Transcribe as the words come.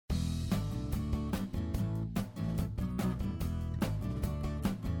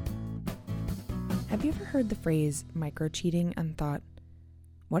Have you ever heard the phrase micro-cheating and thought,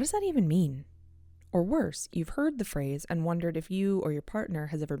 what does that even mean? Or worse, you've heard the phrase and wondered if you or your partner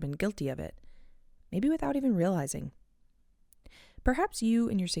has ever been guilty of it, maybe without even realizing. Perhaps you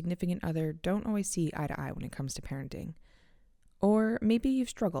and your significant other don't always see eye to eye when it comes to parenting. Or maybe you've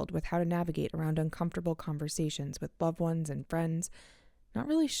struggled with how to navigate around uncomfortable conversations with loved ones and friends, not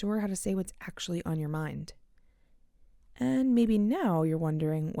really sure how to say what's actually on your mind. And maybe now you're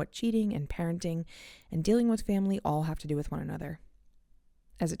wondering what cheating and parenting and dealing with family all have to do with one another.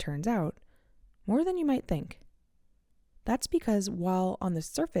 As it turns out, more than you might think. That's because while on the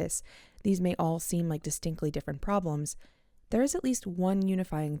surface these may all seem like distinctly different problems, there is at least one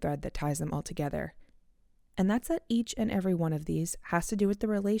unifying thread that ties them all together. And that's that each and every one of these has to do with the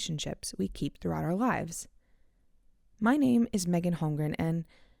relationships we keep throughout our lives. My name is Megan Holmgren, and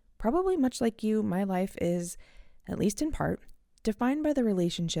probably much like you, my life is, at least in part, defined by the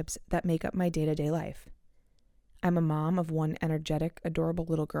relationships that make up my day-to-day life. I'm a mom of one energetic, adorable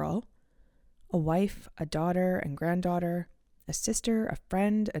little girl, a wife, a daughter and granddaughter, a sister, a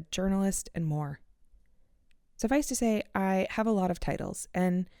friend, a journalist, and more. Suffice to say, I have a lot of titles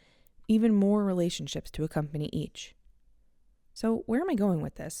and even more relationships to accompany each. So where am I going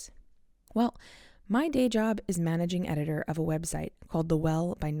with this? Well, my day job is managing editor of a website called The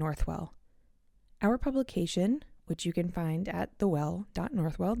Well by Northwell. Our publication, which you can find at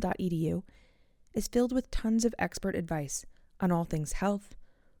thewell.northwell.edu, is filled with tons of expert advice on all things health,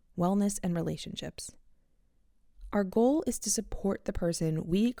 wellness, and relationships. Our goal is to support the person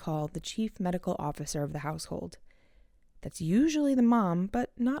we call the chief medical officer of the household. That's usually the mom,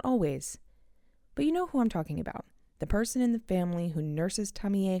 but not always. But you know who I'm talking about. The person in the family who nurses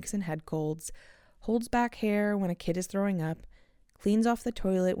tummy aches and head colds, holds back hair when a kid is throwing up, cleans off the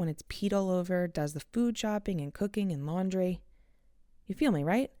toilet when it's peed all over, does the food shopping and cooking and laundry. You feel me,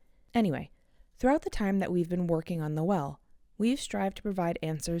 right? Anyway, throughout the time that we've been working on The Well, we've strived to provide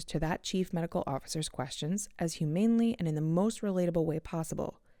answers to that chief medical officer's questions as humanely and in the most relatable way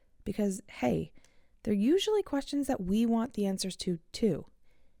possible. Because, hey, they're usually questions that we want the answers to, too.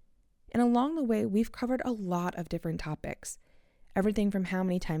 And along the way, we've covered a lot of different topics. Everything from how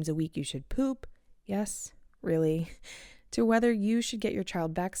many times a week you should poop, yes, really, to whether you should get your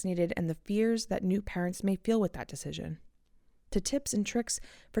child vaccinated and the fears that new parents may feel with that decision, to tips and tricks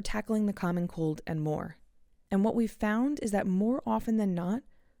for tackling the common cold and more. And what we've found is that more often than not,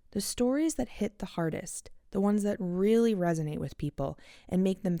 the stories that hit the hardest, the ones that really resonate with people and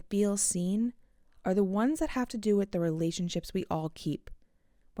make them feel seen, are the ones that have to do with the relationships we all keep,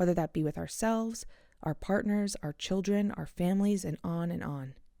 whether that be with ourselves, our partners, our children, our families, and on and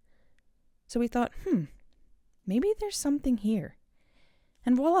on. So we thought, maybe there's something here.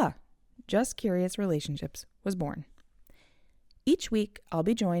 And voila, Just Curious Relationships was born. Each week, I'll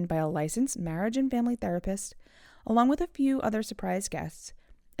be joined by a licensed marriage and family therapist, along with a few other surprise guests,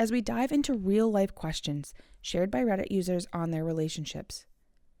 as we dive into real-life questions shared by Reddit users on their relationships.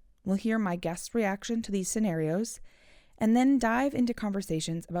 We'll hear my guests' reaction to these scenarios, and then dive into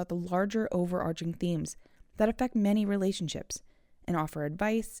conversations about the larger overarching themes that affect many relationships, and offer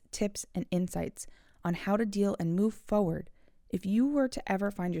advice, tips, and insights on how to deal and move forward if you were to ever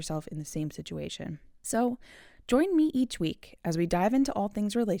find yourself in the same situation. So, join me each week as we dive into all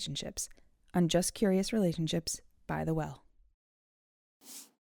things relationships on Just Curious Relationships by The Well.